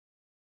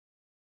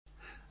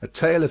A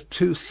Tale of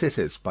Two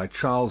Cities by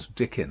Charles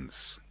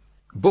Dickens.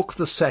 Book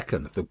the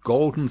Second, The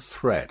Golden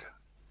Thread.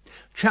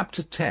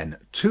 Chapter 10.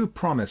 Two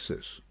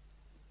Promises.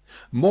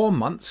 More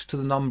months to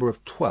the number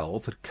of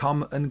 12 had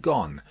come and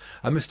gone,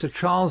 and Mr.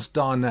 Charles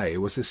Darnay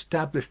was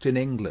established in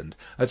England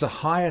as a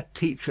higher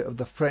teacher of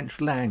the French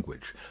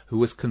language, who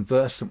was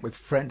conversant with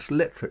French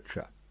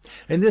literature.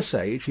 In this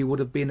age he would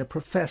have been a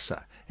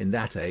professor; in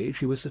that age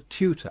he was a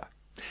tutor.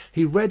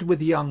 He read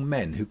with young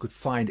men who could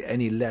find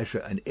any leisure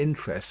and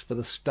interest for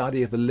the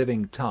study of a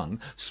living tongue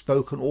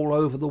spoken all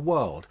over the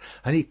world,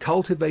 and he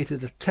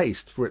cultivated a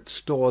taste for its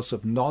stores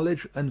of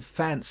knowledge and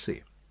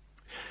fancy.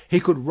 He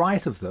could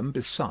write of them,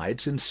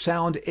 besides, in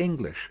sound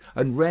English,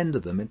 and render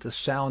them into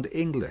sound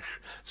English.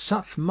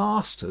 Such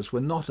masters were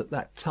not at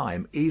that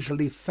time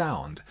easily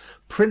found.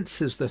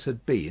 Princes that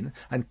had been,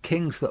 and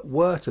kings that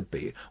were to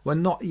be, were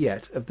not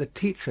yet of the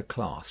teacher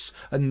class,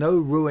 and no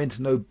ruined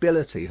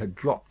nobility had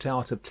dropped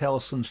out of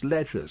Tellson's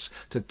ledgers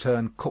to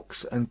turn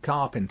cooks and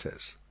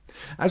carpenters.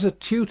 As a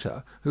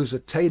tutor, whose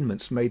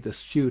attainments made the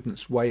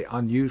student's way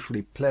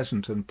unusually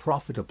pleasant and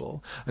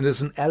profitable, and as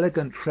an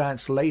elegant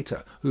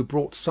translator who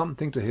brought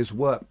something to his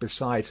work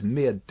besides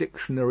mere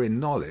dictionary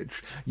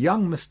knowledge,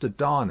 young Mr.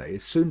 Darnay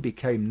soon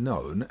became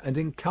known and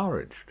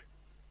encouraged.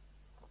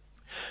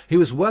 He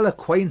was well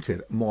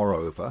acquainted,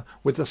 moreover,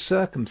 with the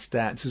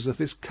circumstances of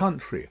his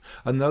country,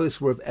 and those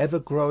were of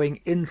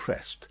ever-growing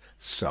interest.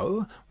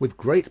 So, with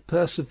great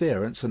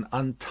perseverance and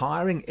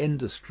untiring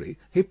industry,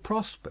 he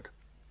prospered.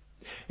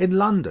 In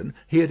London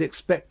he had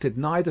expected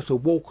neither to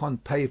walk on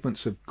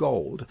pavements of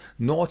gold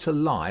nor to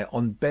lie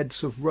on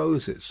beds of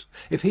roses.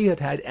 If he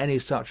had had any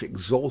such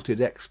exalted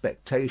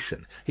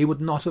expectation, he would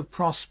not have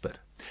prospered.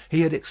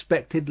 He had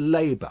expected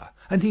labour,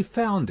 and he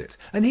found it,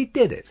 and he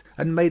did it,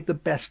 and made the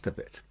best of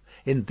it.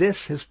 In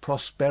this his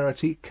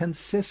prosperity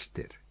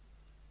consisted.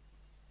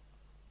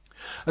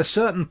 A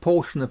certain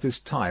portion of his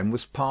time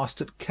was passed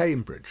at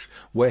Cambridge,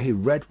 where he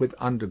read with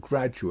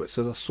undergraduates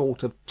as a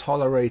sort of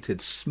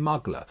tolerated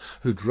smuggler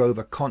who drove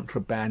a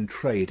contraband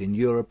trade in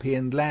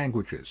European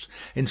languages,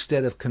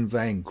 instead of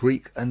conveying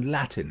Greek and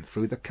Latin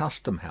through the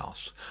custom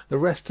house. The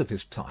rest of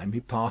his time he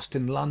passed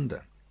in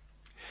London.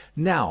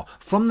 Now,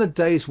 from the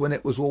days when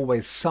it was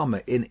always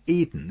summer in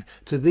Eden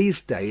to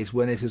these days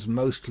when it is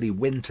mostly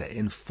winter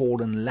in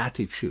fallen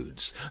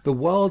latitudes, the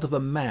world of a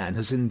man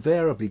has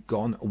invariably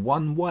gone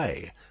one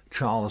way,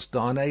 Charles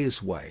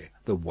Darnay's way,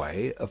 the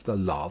way of the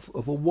love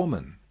of a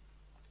woman.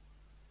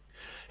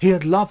 He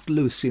had loved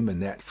Lucy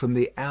Manette from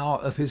the hour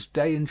of his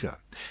danger.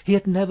 He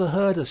had never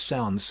heard a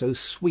sound so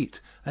sweet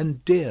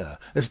and dear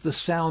as the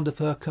sound of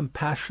her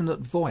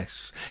compassionate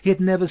voice. He had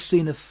never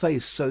seen a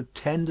face so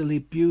tenderly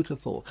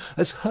beautiful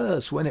as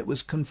hers when it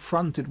was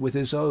confronted with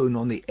his own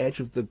on the edge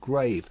of the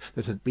grave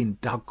that had been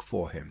dug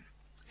for him.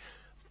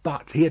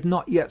 But he had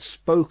not yet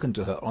spoken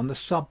to her on the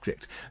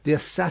subject. The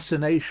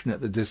assassination at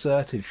the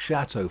deserted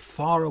chateau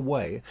far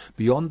away,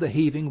 beyond the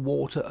heaving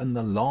water and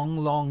the long,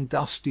 long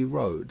dusty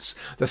roads,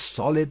 the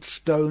solid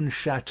stone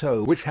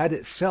chateau, which had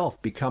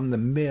itself become the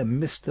mere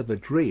mist of a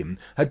dream,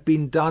 had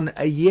been done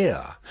a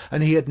year,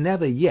 and he had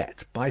never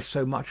yet, by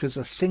so much as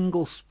a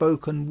single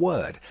spoken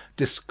word,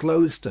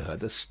 disclosed to her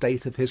the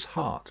state of his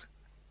heart.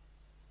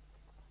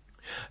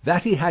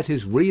 That he had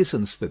his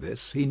reasons for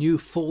this he knew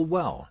full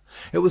well.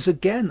 It was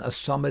again a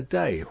summer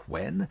day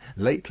when,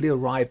 lately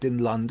arrived in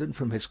London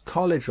from his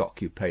college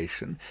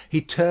occupation,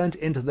 he turned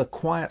into the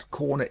quiet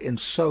corner in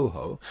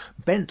Soho,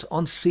 bent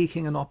on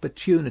seeking an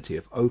opportunity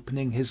of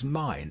opening his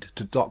mind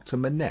to Dr.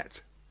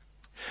 Manette.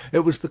 It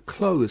was the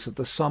close of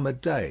the summer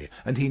day,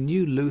 and he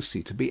knew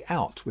Lucy to be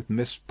out with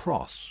Miss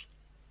Pross.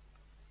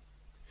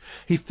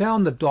 He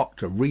found the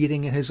doctor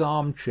reading in his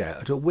armchair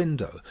at a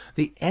window.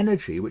 The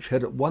energy which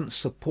had at once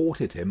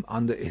supported him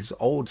under his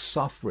old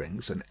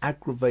sufferings and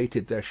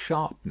aggravated their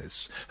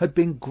sharpness had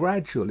been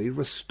gradually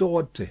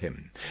restored to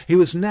him. He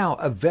was now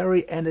a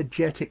very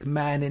energetic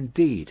man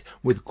indeed,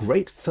 with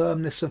great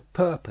firmness of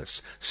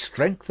purpose,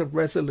 strength of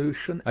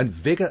resolution, and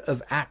vigour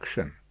of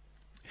action.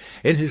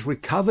 In his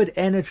recovered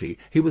energy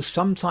he was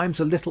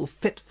sometimes a little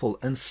fitful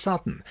and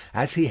sudden,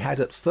 as he had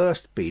at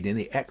first been in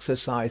the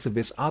exercise of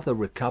his other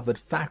recovered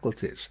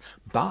faculties,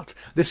 but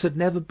this had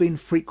never been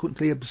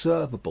frequently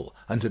observable,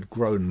 and had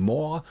grown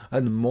more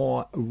and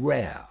more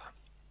rare.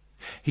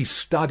 He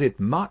studied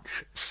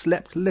much,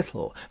 slept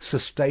little,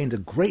 sustained a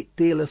great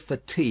deal of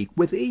fatigue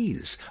with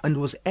ease, and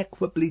was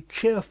equably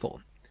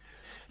cheerful.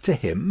 To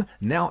him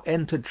now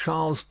entered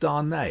Charles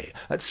Darnay,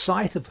 at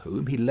sight of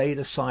whom he laid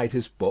aside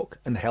his book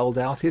and held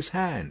out his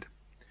hand.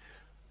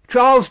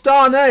 "Charles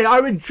Darnay, I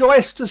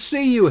rejoice to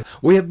see you.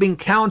 We have been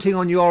counting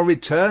on your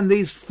return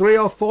these 3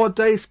 or 4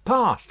 days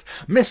past.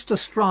 Mr.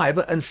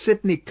 Stryver and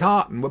Sidney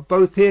Carton were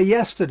both here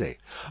yesterday,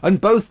 and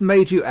both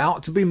made you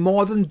out to be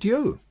more than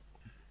due."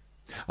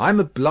 "I am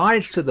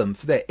obliged to them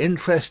for their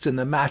interest in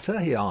the matter,"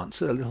 he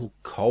answered, a little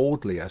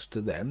coldly as to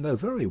them, though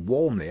very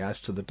warmly as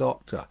to the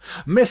doctor.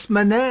 "Miss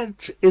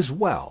Manette is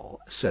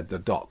well," said the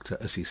doctor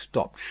as he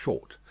stopped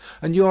short,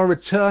 "and your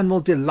return will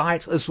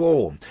delight us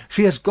all.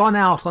 She has gone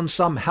out on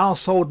some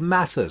household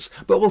matters,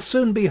 but will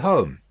soon be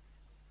home."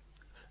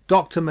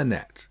 Dr.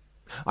 Manette,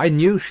 I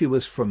knew she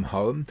was from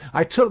home.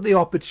 I took the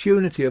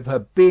opportunity of her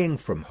being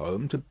from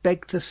home to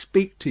beg to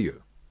speak to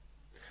you."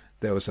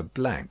 There was a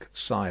blank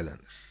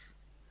silence.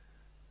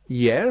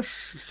 "Yes,"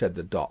 said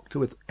the doctor,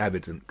 with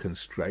evident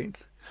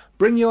constraint.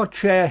 "Bring your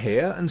chair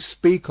here, and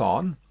speak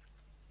on."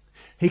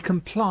 He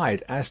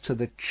complied as to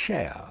the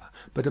chair,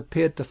 but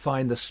appeared to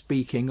find the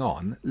speaking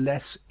on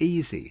less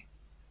easy.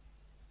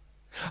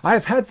 "I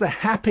have had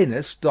the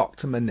happiness,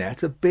 Dr.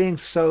 Manette, of being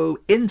so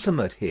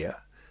intimate here,"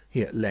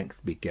 he at length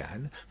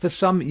began, "for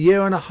some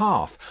year and a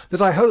half,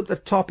 that I hope the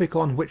topic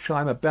on which I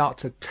am about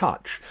to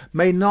touch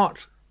may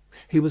not—"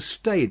 He was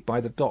stayed by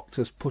the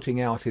doctor's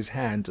putting out his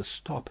hand to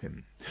stop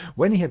him.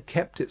 When he had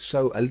kept it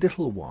so a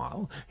little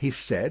while, he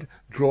said,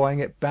 drawing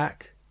it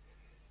back,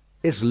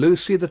 "Is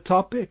Lucy the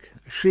topic?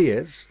 She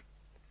is.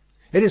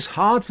 It is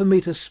hard for me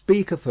to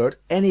speak of her at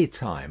any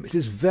time. It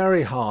is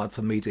very hard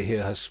for me to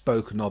hear her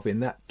spoken of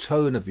in that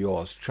tone of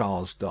yours,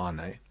 Charles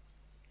Darnay.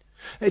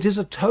 It is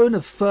a tone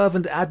of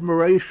fervent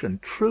admiration,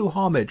 true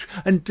homage,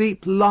 and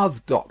deep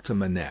love, Dr.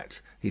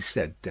 Manette," he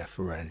said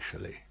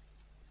deferentially.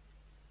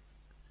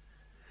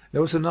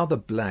 There was another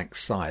blank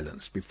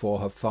silence before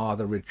her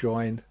father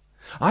rejoined,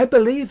 "I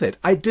believe it.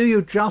 I do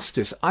you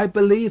justice. I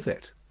believe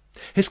it."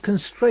 His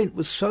constraint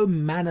was so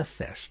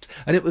manifest,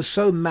 and it was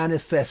so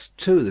manifest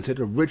too that it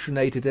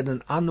originated in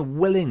an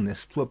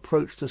unwillingness to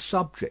approach the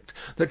subject,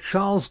 that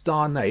Charles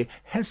Darnay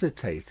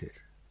hesitated.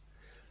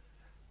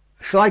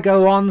 "Shall I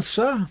go on,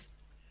 sir?"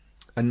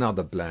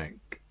 Another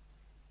blank.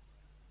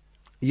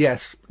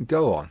 "Yes,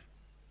 go on."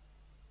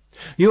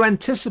 "You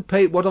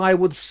anticipate what I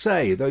would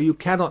say, though you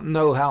cannot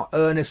know how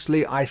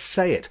earnestly I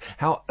say it,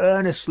 how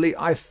earnestly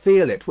I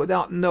feel it,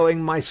 without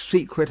knowing my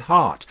secret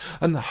heart,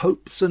 and the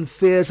hopes and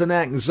fears and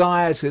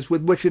anxieties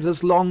with which it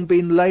has long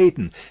been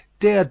laden.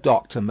 Dear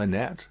Dr.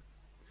 Manette,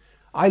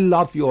 I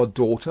love your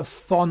daughter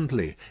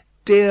fondly,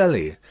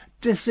 dearly,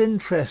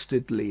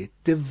 disinterestedly,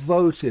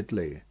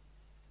 devotedly.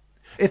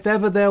 If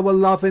ever there were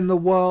love in the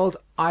world,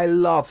 I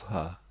love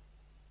her.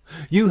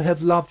 You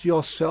have loved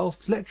yourself.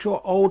 Let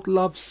your old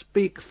love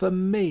speak for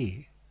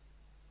me."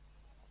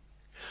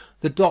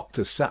 The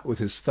doctor sat with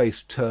his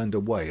face turned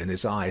away and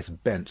his eyes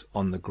bent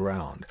on the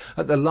ground.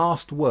 At the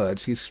last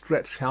words he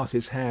stretched out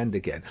his hand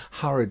again,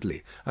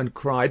 hurriedly, and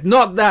cried,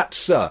 "Not that,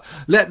 sir!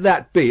 Let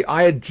that be.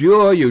 I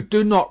adjure you,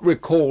 do not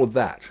recall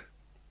that."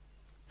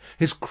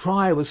 His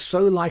cry was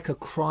so like a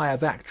cry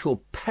of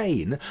actual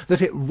pain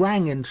that it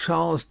rang in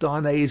Charles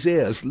Darnay's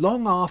ears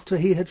long after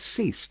he had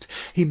ceased.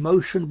 He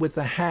motioned with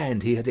the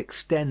hand he had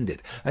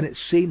extended, and it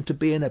seemed to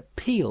be an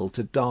appeal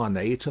to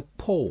Darnay to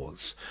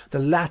pause. The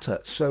latter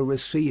so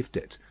received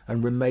it,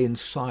 and remained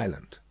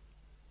silent.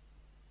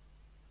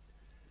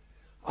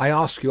 "I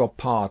ask your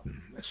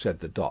pardon,"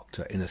 said the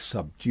doctor in a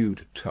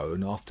subdued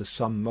tone after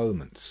some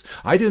moments.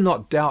 "I do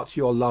not doubt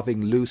your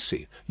loving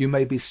Lucy. You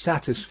may be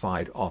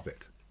satisfied of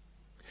it."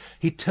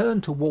 He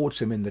turned towards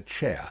him in the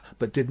chair,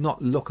 but did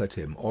not look at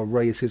him or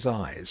raise his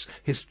eyes.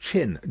 His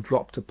chin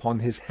dropped upon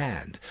his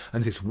hand,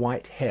 and his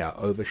white hair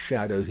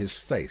overshadowed his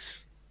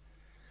face.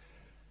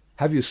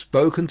 "Have you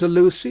spoken to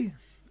Lucy?"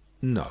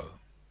 "No."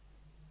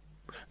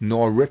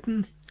 "Nor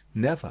written?"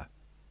 "Never."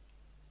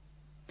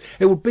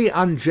 "It would be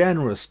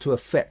ungenerous to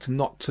affect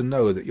not to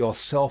know that your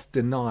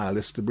self-denial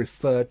is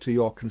referred to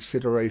your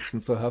consideration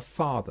for her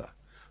father.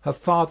 Her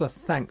father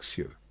thanks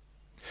you."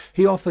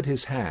 He offered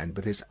his hand,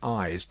 but his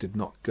eyes did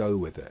not go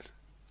with it.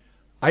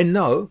 "I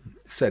know,"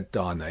 said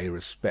Darnay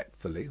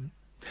respectfully.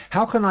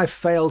 "How can I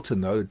fail to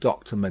know,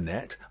 Dr.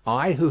 Manette,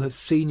 I who have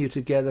seen you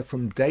together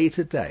from day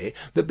to day,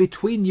 that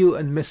between you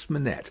and Miss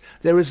Manette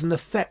there is an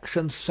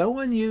affection so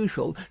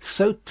unusual,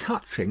 so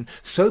touching,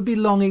 so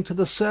belonging to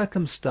the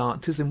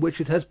circumstances in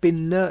which it has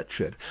been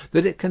nurtured,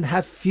 that it can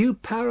have few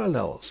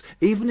parallels,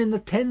 even in the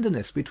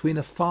tenderness between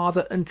a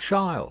father and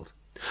child?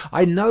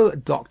 I know,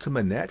 Dr.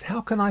 Manette, how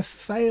can I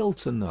fail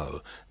to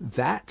know,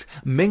 that,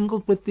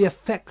 mingled with the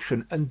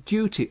affection and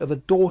duty of a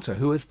daughter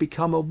who has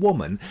become a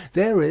woman,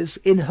 there is,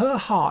 in her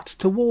heart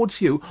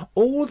towards you,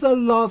 all the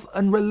love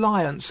and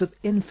reliance of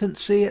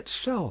infancy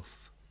itself?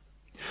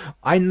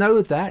 I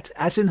know that,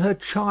 as in her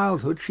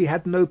childhood she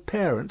had no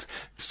parent,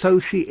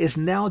 so she is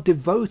now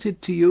devoted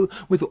to you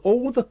with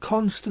all the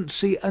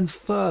constancy and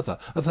fervour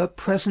of her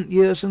present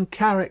years and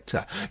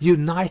character,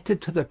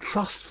 united to the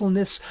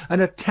trustfulness and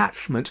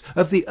attachment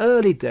of the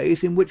early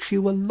days in which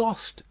you were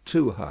lost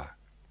to her.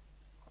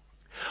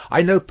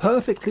 I know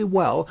perfectly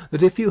well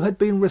that if you had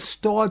been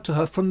restored to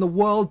her from the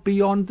world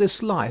beyond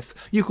this life,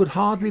 you could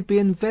hardly be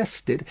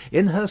invested,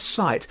 in her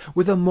sight,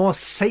 with a more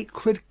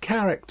sacred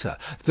character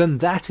than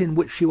that in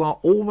which you are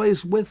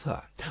always with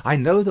her. I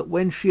know that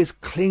when she is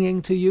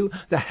clinging to you,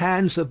 the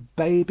hands of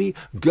baby,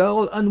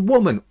 girl, and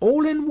woman,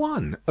 all in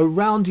one,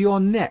 around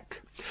your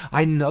neck.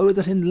 I know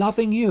that in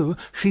loving you,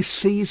 she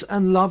sees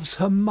and loves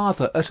her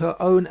mother at her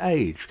own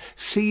age,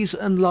 sees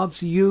and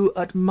loves you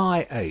at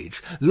my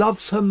age,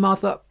 loves her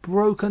mother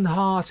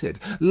broken-hearted,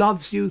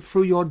 loves you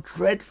through your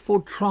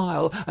dreadful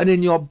trial and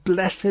in your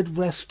blessed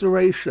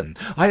restoration.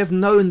 I have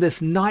known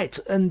this night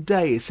and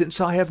day since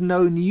I have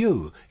known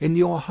you in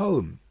your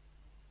home.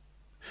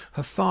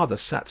 Her father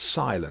sat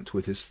silent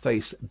with his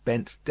face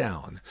bent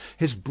down.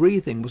 His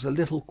breathing was a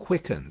little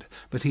quickened,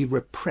 but he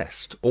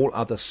repressed all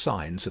other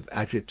signs of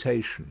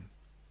agitation.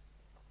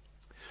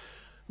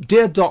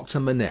 Dear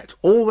Dr. Manette,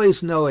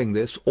 always knowing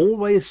this,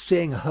 always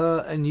seeing her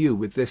and you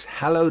with this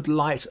hallowed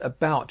light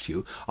about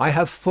you, I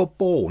have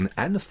forborne,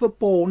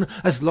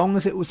 as long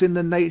as it was in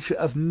the nature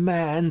of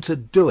man to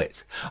do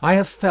it. I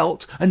have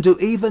felt, and do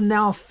even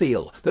now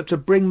feel, that to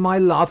bring my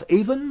love,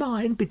 even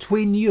mine,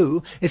 between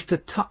you, is to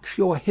touch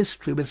your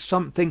history with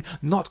something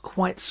not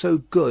quite so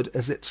good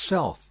as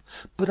itself.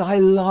 But I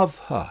love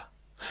her.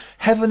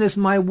 Heaven is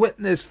my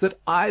witness that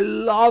I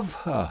love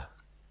her.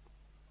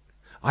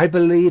 I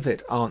believe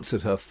it,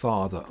 answered her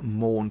father,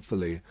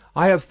 mournfully.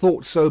 I have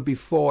thought so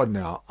before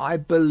now. I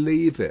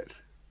believe it.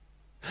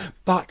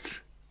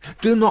 But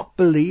do not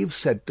believe,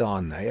 said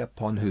Darnay,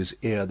 upon whose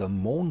ear the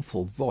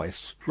mournful voice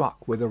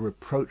struck with a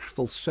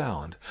reproachful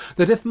sound,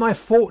 that if my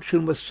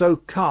fortune was so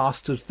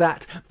cast as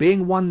that,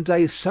 being one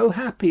day so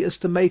happy as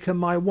to make her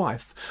my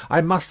wife,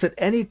 I must at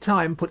any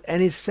time put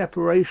any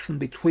separation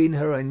between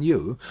her and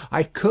you,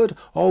 I could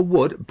or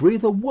would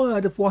breathe a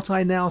word of what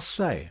I now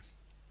say.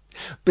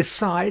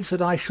 Besides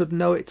that I should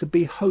know it to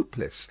be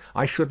hopeless,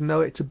 I should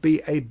know it to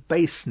be a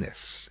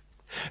baseness.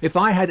 If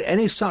I had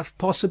any such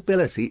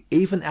possibility,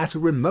 even at a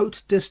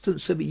remote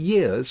distance of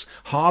years,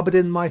 harboured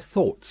in my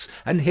thoughts,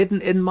 and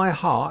hidden in my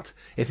heart,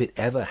 if it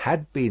ever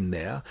had been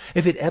there,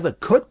 if it ever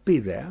could be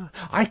there,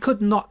 I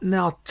could not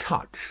now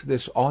touch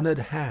this honoured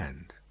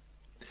hand.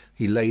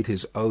 He laid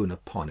his own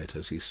upon it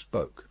as he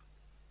spoke.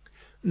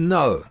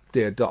 No,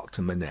 dear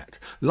Dr. Manette.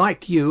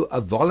 Like you,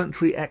 a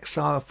voluntary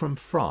exile from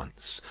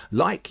France.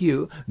 Like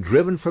you,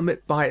 driven from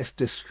it by its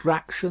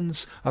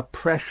distractions,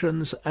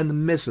 oppressions,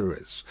 and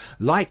miseries.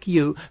 Like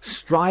you,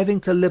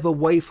 striving to live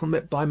away from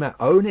it by my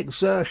own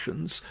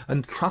exertions,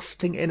 and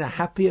trusting in a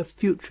happier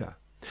future.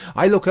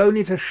 I look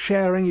only to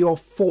sharing your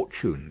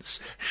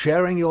fortunes,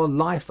 sharing your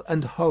life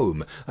and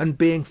home, and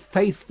being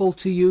faithful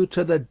to you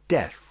to the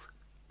death.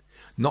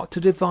 Not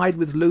to divide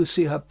with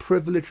Lucy her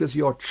privilege as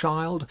your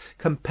child,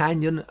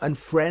 companion, and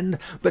friend,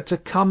 but to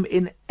come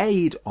in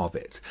aid of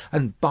it,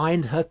 and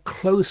bind her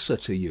closer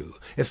to you,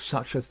 if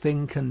such a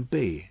thing can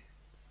be.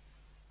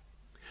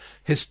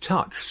 His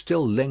touch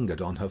still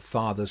lingered on her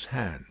father's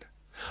hand.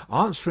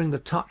 Answering the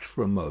touch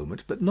for a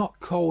moment, but not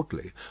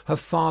coldly, her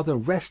father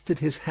rested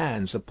his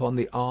hands upon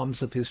the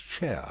arms of his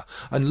chair,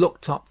 and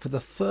looked up for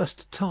the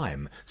first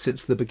time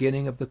since the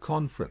beginning of the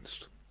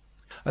conference.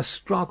 A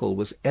struggle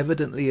was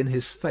evidently in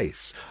his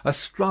face, a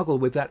struggle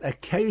with that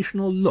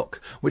occasional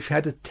look which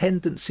had a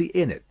tendency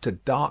in it to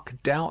dark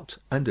doubt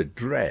and a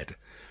dread.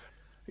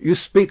 You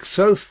speak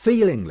so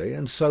feelingly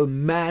and so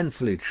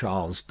manfully,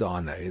 Charles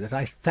Darnay, that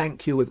I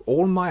thank you with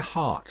all my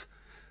heart,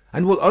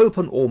 and will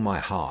open all my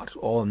heart,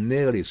 or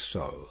nearly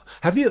so.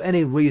 Have you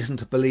any reason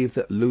to believe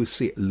that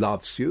Lucy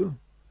loves you?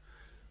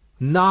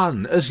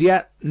 None, as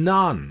yet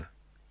none.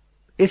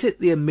 Is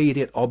it the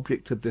immediate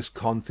object of this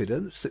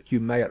confidence that you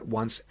may at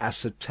once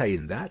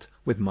ascertain that,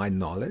 with my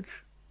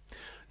knowledge?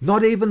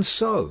 Not even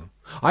so.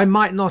 I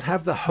might not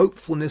have the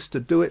hopefulness to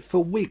do it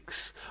for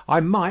weeks. I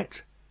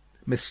might,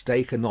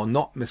 mistaken or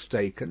not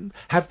mistaken,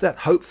 have that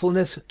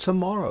hopefulness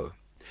tomorrow.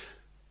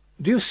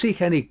 Do you seek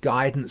any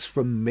guidance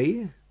from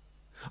me?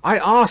 I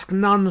ask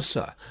none,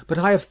 sir, but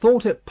I have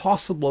thought it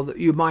possible that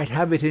you might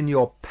have it in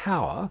your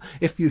power,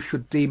 if you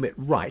should deem it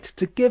right,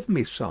 to give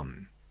me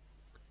some.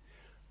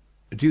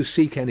 Do you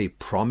seek any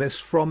promise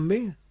from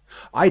me?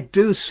 I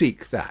do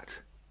seek that.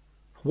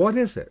 What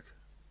is it?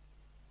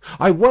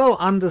 I well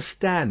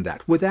understand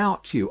that,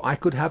 without you, I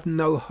could have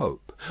no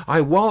hope.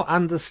 I well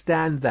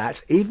understand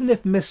that, even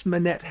if Miss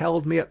Manette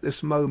held me at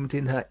this moment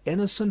in her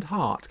innocent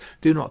heart,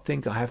 do not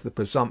think I have the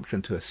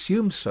presumption to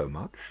assume so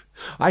much,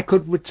 I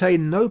could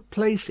retain no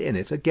place in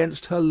it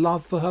against her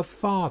love for her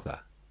father.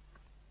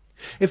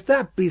 If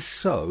that be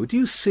so, do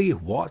you see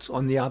what,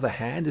 on the other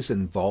hand, is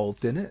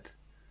involved in it?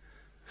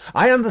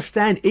 I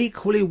understand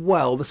equally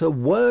well that a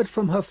word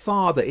from her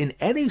father in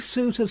any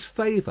suitor's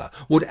favour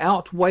would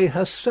outweigh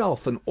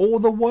herself and all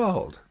the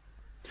world.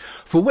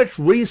 For which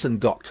reason,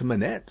 Dr.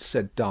 Manette,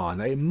 said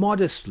Darnay,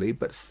 modestly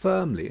but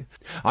firmly,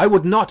 I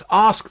would not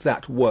ask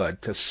that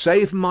word to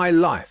save my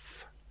life.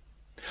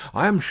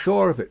 I am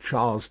sure of it,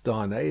 Charles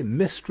Darnay.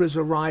 Mysteries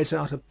arise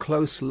out of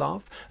close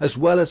love, as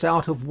well as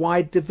out of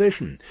wide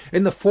division.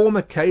 In the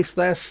former case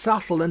they are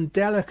subtle and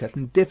delicate,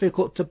 and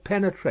difficult to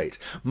penetrate.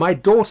 My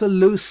daughter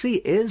Lucy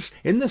is,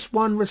 in this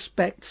one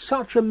respect,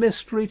 such a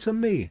mystery to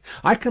me.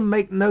 I can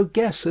make no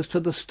guess as to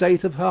the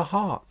state of her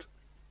heart.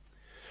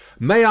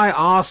 May I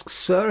ask,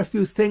 sir, if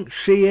you think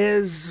she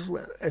is—"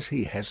 As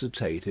he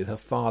hesitated, her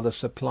father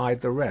supplied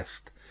the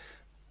rest.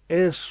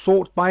 "Is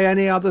sought by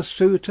any other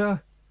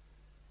suitor?"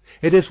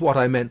 "It is what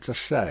I meant to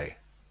say."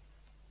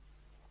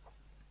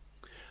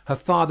 Her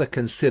father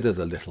considered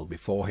a little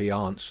before he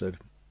answered.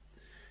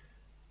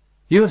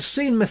 "You have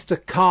seen Mr.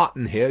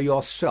 Carton here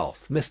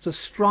yourself. Mr.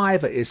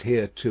 Stryver is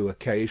here too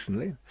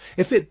occasionally.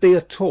 If it be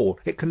at all,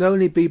 it can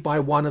only be by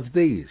one of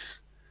these."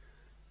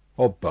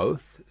 "Or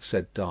both,"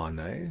 said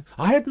Darnay.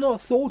 "I had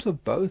not thought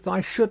of both.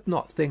 I should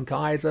not think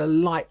either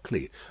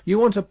likely. You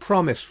want a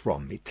promise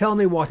from me. Tell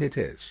me what it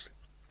is."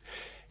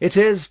 "It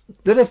is,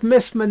 that if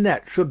Miss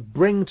Manette should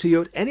bring to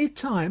you at any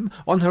time,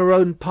 on her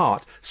own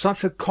part,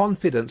 such a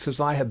confidence as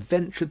I have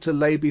ventured to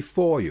lay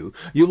before you,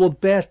 you will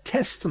bear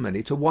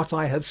testimony to what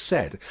I have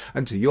said,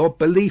 and to your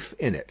belief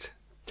in it.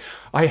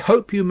 I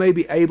hope you may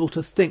be able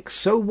to think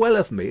so well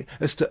of me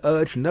as to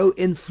urge no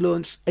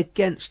influence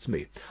against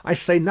me. I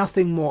say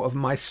nothing more of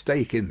my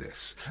stake in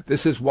this.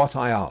 This is what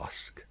I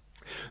ask.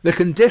 The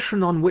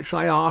condition on which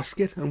I ask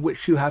it, and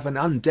which you have an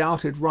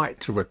undoubted right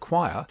to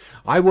require,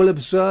 I will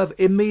observe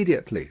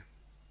immediately."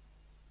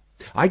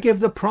 "I give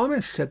the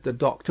promise," said the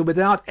doctor,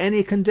 "without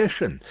any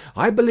condition.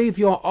 I believe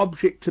your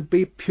object to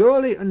be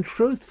purely and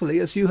truthfully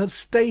as you have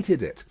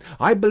stated it.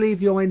 I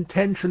believe your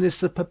intention is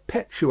to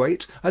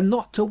perpetuate, and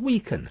not to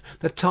weaken,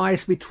 the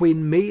ties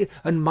between me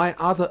and my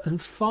other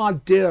and far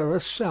dearer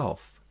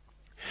self.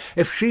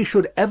 If she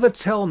should ever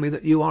tell me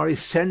that you are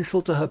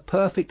essential to her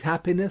perfect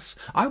happiness,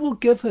 I will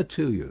give her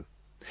to you.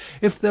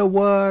 If there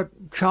were,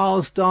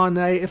 Charles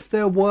Darnay, if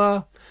there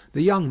were—"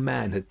 The young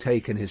man had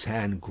taken his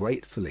hand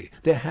gratefully.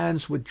 Their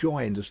hands were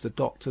joined as the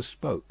doctor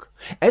spoke.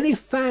 "Any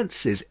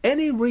fancies,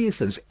 any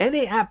reasons,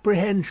 any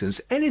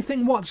apprehensions,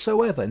 anything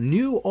whatsoever,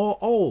 new or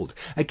old,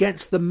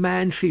 against the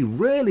man she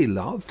really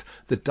loved,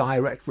 the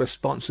direct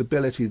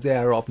responsibility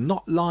thereof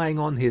not lying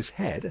on his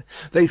head,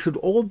 they should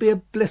all be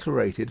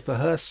obliterated for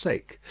her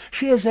sake.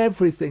 She is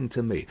everything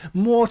to me,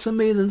 more to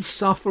me than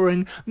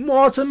suffering,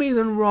 more to me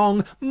than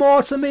wrong,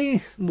 more to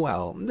me—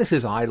 well, this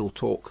is idle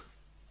talk."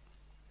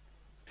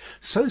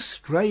 So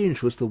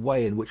strange was the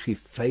way in which he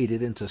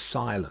faded into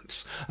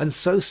silence, and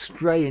so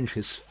strange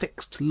his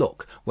fixed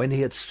look when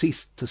he had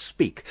ceased to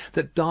speak,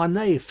 that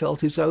Darnay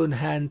felt his own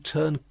hand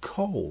turn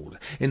cold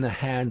in the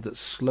hand that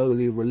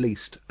slowly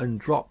released and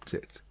dropped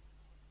it.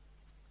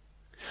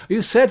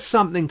 "You said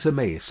something to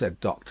me," said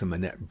Doctor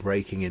Manette,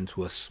 breaking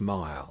into a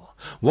smile.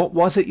 "What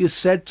was it you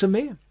said to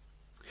me?"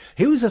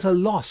 He was at a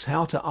loss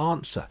how to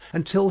answer,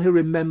 until he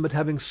remembered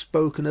having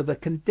spoken of a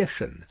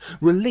condition.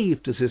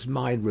 Relieved as his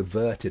mind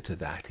reverted to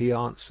that, he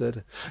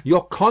answered,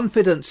 "Your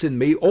confidence in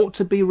me ought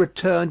to be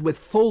returned with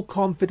full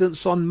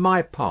confidence on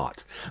my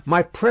part.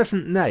 My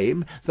present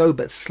name, though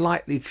but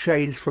slightly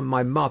changed from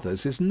my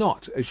mother's, is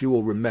not, as you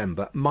will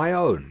remember, my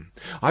own.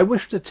 I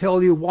wish to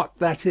tell you what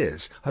that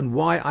is, and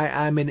why I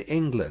am in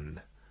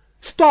England."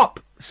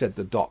 "Stop!" said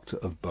the doctor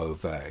of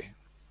Beauvais.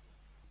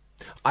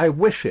 "I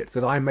wish it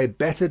that I may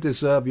better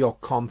deserve your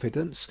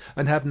confidence,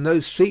 and have no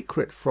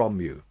secret from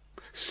you."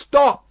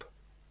 "Stop!"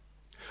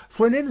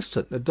 For an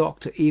instant the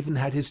doctor even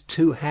had his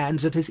two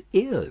hands at his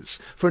ears.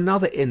 For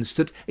another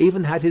instant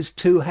even had his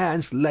two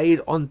hands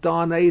laid on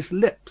Darnay's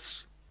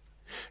lips.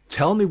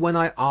 "Tell me when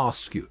I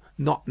ask you,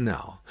 not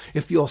now.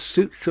 If your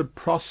suit should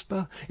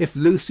prosper, if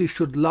Lucy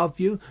should love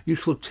you, you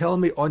shall tell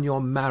me on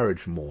your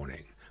marriage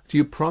morning. Do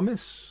you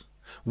promise?"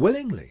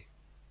 "Willingly."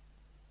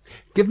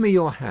 "Give me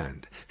your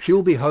hand. She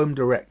will be home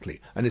directly,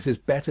 and it is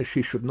better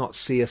she should not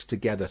see us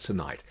together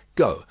to-night.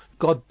 Go.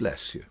 God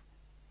bless you."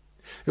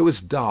 It was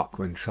dark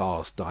when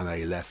Charles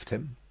Darnay left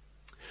him,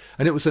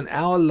 and it was an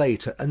hour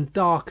later and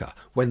darker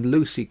when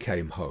Lucy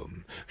came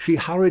home. She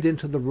hurried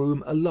into the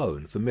room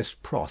alone, for Miss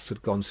Pross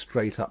had gone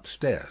straight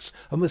upstairs,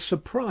 and was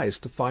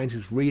surprised to find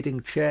his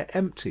reading chair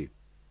empty.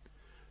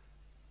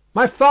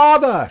 "My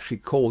father!" she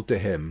called to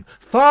him.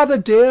 "Father,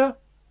 dear!"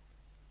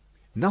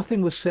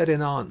 Nothing was said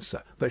in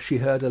answer, but she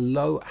heard a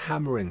low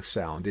hammering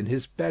sound in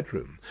his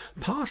bedroom.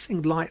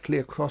 Passing lightly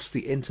across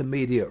the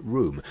intermediate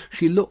room,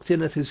 she looked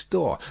in at his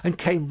door, and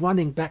came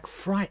running back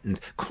frightened,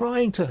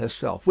 crying to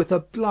herself, with her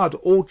blood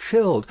all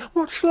chilled,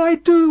 "What shall I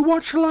do?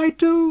 What shall I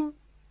do?"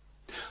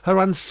 Her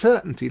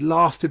uncertainty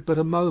lasted but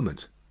a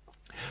moment.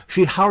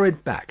 She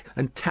hurried back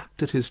and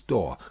tapped at his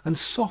door, and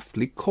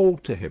softly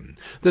called to him.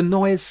 The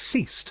noise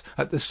ceased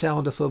at the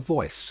sound of her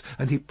voice,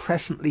 and he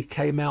presently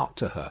came out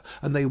to her,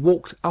 and they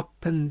walked up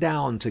and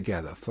down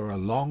together for a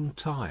long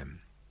time.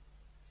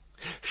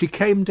 She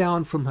came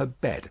down from her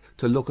bed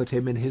to look at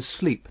him in his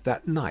sleep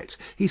that night.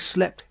 He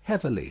slept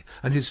heavily,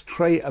 and his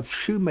tray of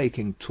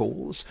shoemaking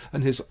tools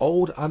and his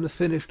old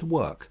unfinished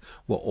work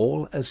were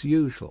all as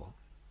usual.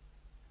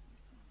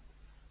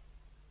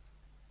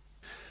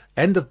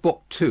 End of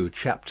Book 2,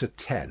 Chapter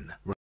 10.